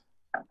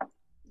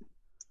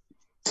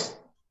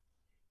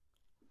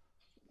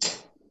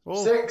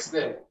 Oh,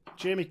 60.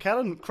 Jamie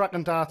Kelling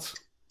cracking darts.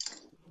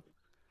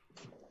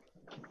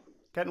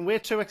 Getting way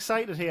too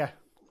excited here.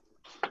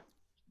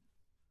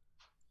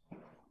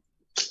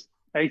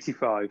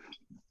 85.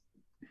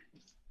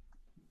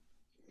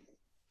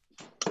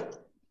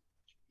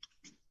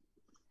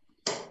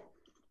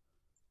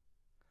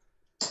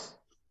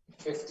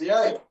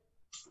 58.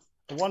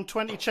 A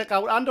 120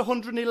 checkout and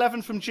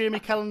 111 from Jamie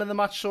Kelling in the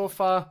match so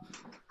far.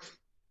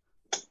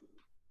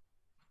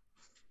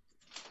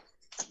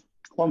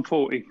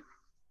 140.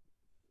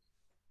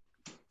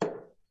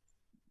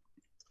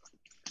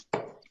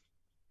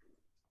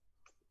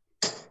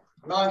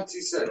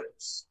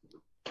 96.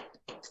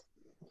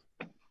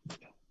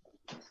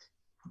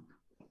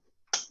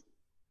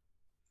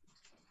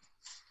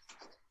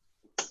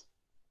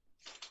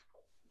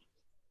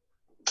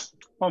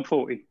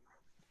 140.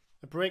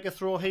 A breaker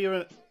throw here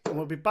and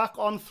we'll be back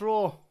on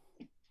throw.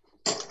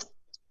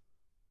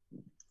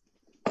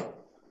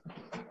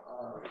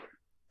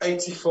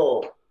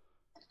 84.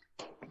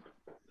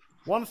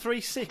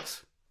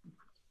 136.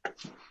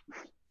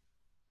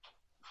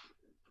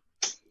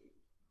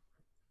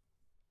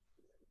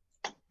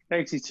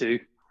 82.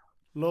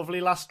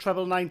 Lovely last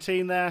treble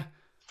 19 there.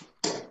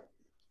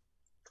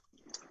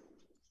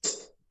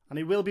 And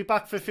he will be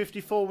back for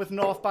 54 with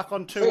North back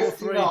on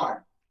 203. 59.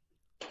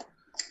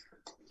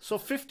 So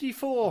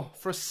 54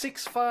 for a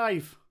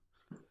 6-5.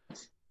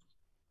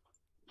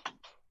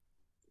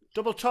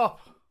 Double top.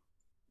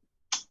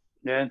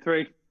 Yeah, and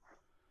 3.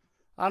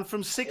 And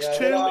from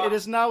 6-2, Yeah. it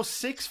is now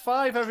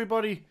 6-5,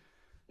 everybody.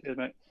 Cheers,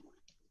 mate.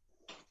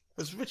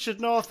 As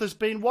Richard North has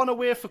been one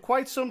away for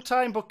quite some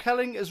time, but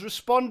Kelling has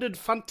responded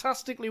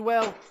fantastically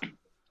well.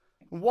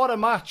 What a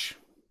match.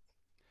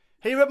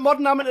 Here at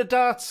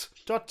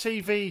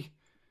modernamateurdarts.tv.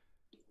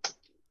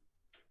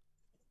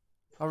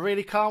 I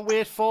really can't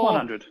wait for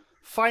 100.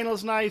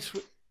 finals night.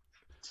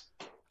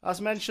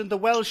 As mentioned, the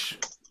Welsh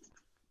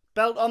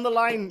belt on the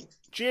line.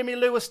 Jamie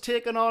Lewis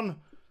taking on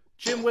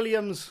Jim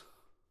Williams.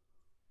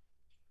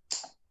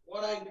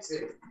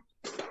 180.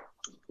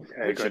 Okay,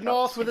 Richard great.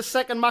 North with the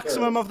second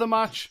maximum of the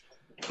match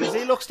as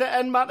he looks to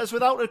end matters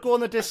without it going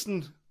the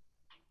distance.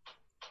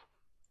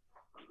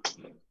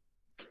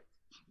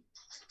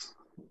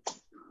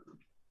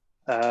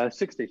 Uh,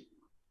 60.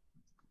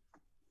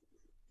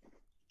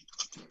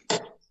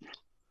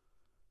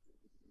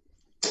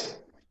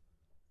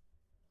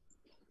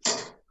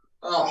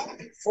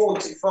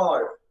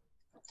 45.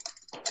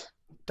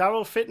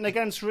 Daryl Fitton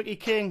against Ricky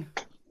King.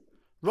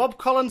 Rob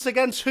Collins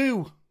against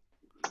who?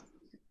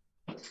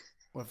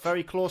 We're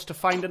very close to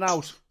finding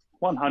out.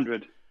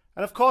 100.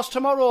 And of course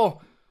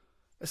tomorrow,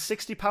 a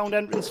 £60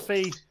 entrance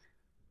fee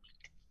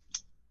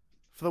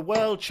for the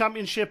World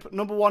Championship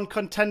 #1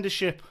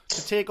 contendership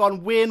to take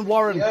on Wayne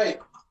Warren. 58.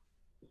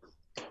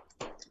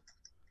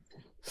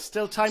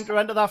 Still time to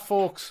enter that,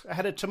 folks,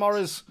 ahead of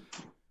tomorrow's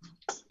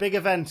big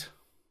event.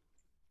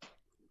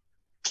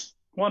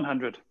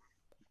 100.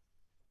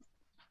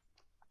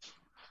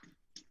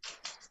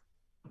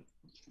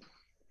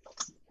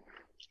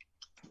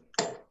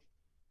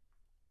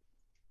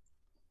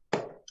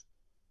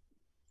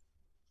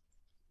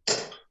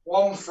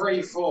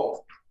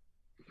 134.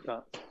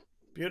 Start.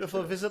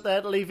 Beautiful visit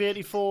there to leave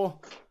 84.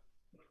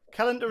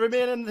 Calendar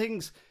remaining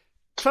things.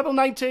 Treble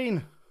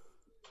 19.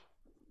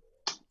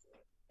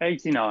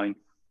 89.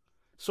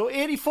 So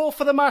 84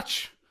 for the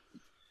match,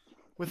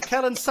 with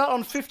Kelling sat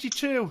on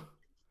 52.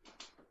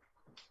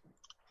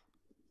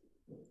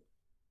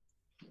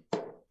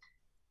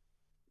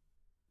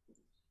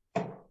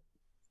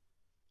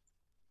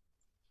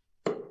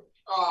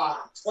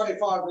 Ah,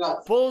 25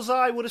 left.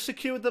 Bullseye would have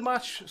secured the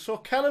match. So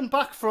Kelling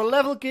back for a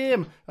level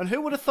game. And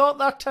who would have thought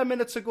that 10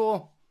 minutes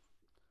ago?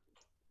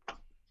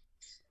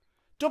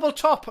 Double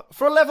top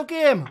for a level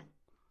game.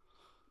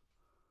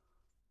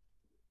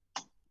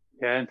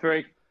 Yeah, in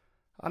 3.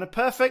 And a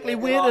perfectly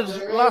weighted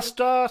last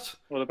dart.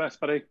 All the best,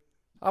 buddy.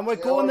 And we're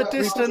going the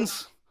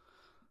distance.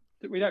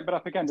 We don't bet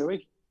up again, do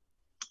we?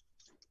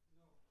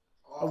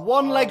 A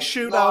one-leg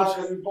shootout.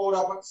 No, we brought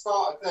up at the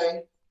start, I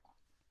think.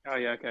 Oh,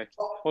 yeah, okay.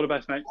 All the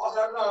best, mate. I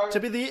don't know. To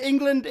be the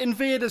England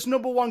Invaders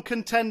 #1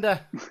 contender.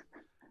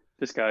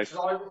 Just go. Should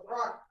I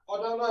crack? I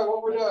don't know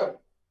what we're doing.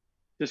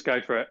 Just go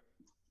for it.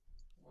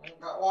 Okay,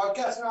 well, I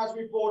guess as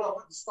we brought up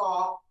at the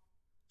start.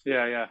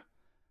 Yeah, yeah.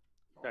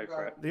 Go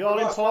for it. The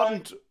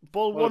all-important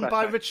bull All the won best,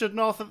 by mate. Richard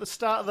North at the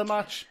start of the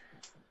match.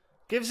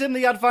 Gives him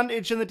the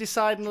advantage in the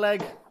deciding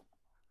leg.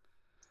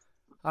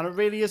 And it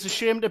really is a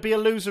shame to be a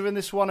loser in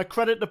this one. A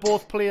credit to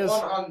both players.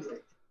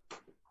 100.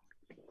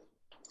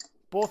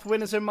 Both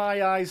winners in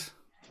my eyes.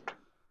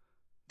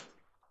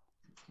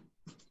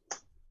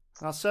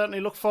 I'll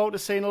certainly look forward to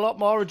seeing a lot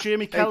more of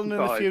Jamie Kelling in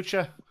the 85.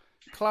 future.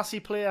 Classy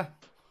player.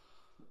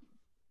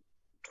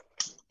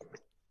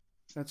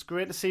 It's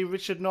great to see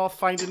Richard North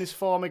finding his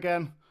form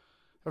again.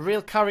 A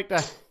real character.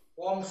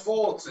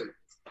 140.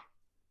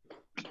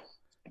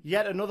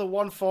 Yet another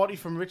 140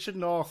 from Richard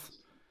North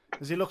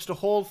as he looks to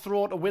hold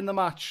through to win the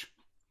match.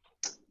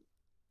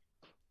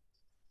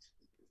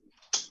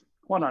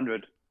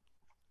 100.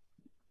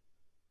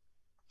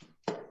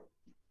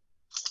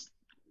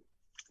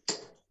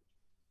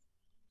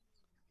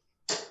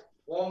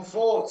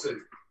 $140.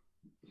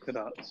 Good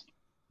odds.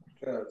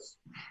 Cheers.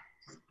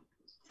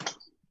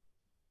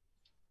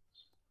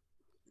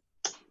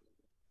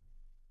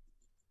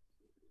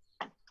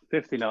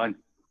 $59.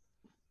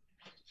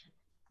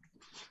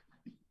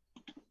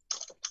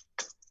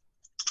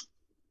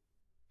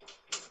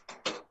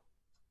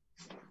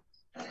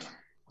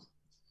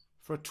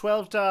 For a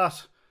 12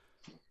 dart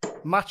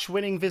match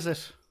winning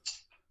visit.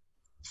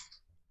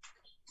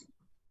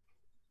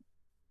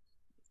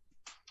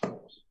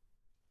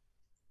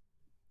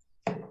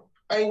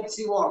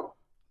 $81.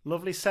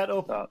 Lovely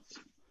setup. That's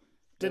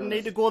Didn't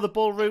need to go the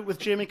bull route with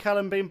Jamie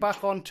Kelling being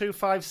back on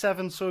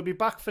 257, so he'll be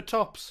back for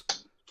tops.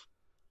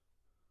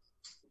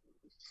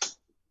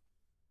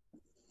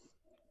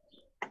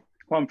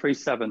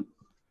 $137.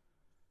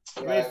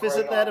 Great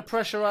visit there to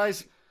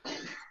pressurise.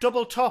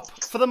 Double top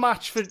for the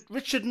match for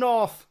Richard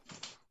North.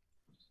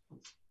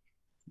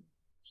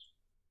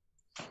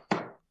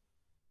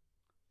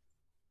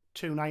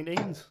 Two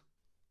 19s.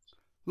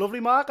 Lovely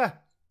marker.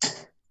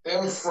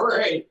 In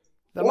 3.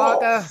 The Whoa.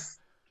 marker.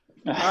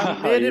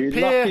 And made it You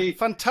pay. lucky-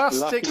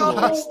 Fantastic lucky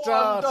boy. last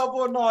start.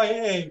 Double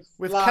 90.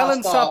 With Last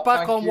Kelling sat start, back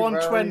thank on you very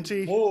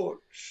 120.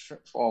 much.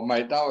 Oh,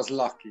 mate, that was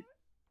lucky.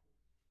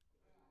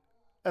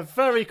 A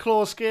very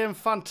close game.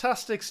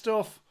 Fantastic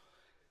stuff.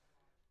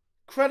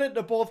 Credit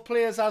to both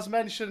players, as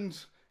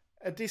mentioned.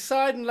 A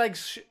deciding leg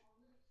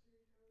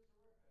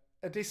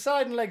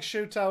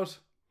shootout.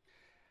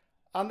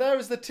 And there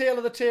is the tail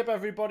of the tape,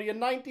 everybody. A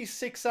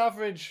 96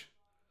 average.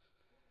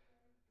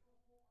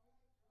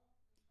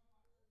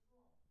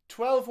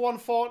 12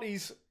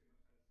 140s.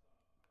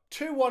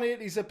 2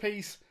 180s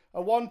apiece.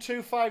 A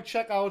 125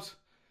 checkout.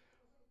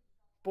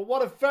 But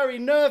what a very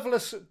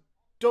nerveless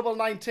double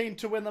 19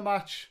 to win the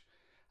match.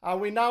 And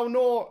we now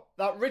know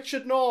that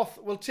Richard North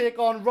will take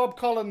on Rob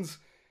Collins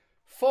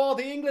for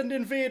the England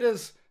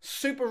Invaders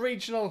Super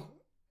Regional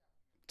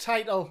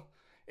title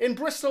in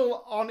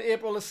Bristol on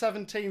April the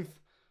 17th.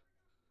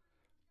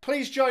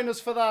 Please join us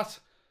for that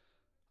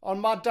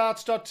on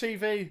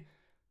maddarts.tv.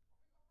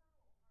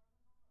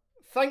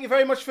 Thank you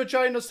very much for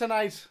joining us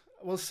tonight.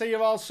 We'll see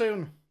you all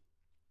soon.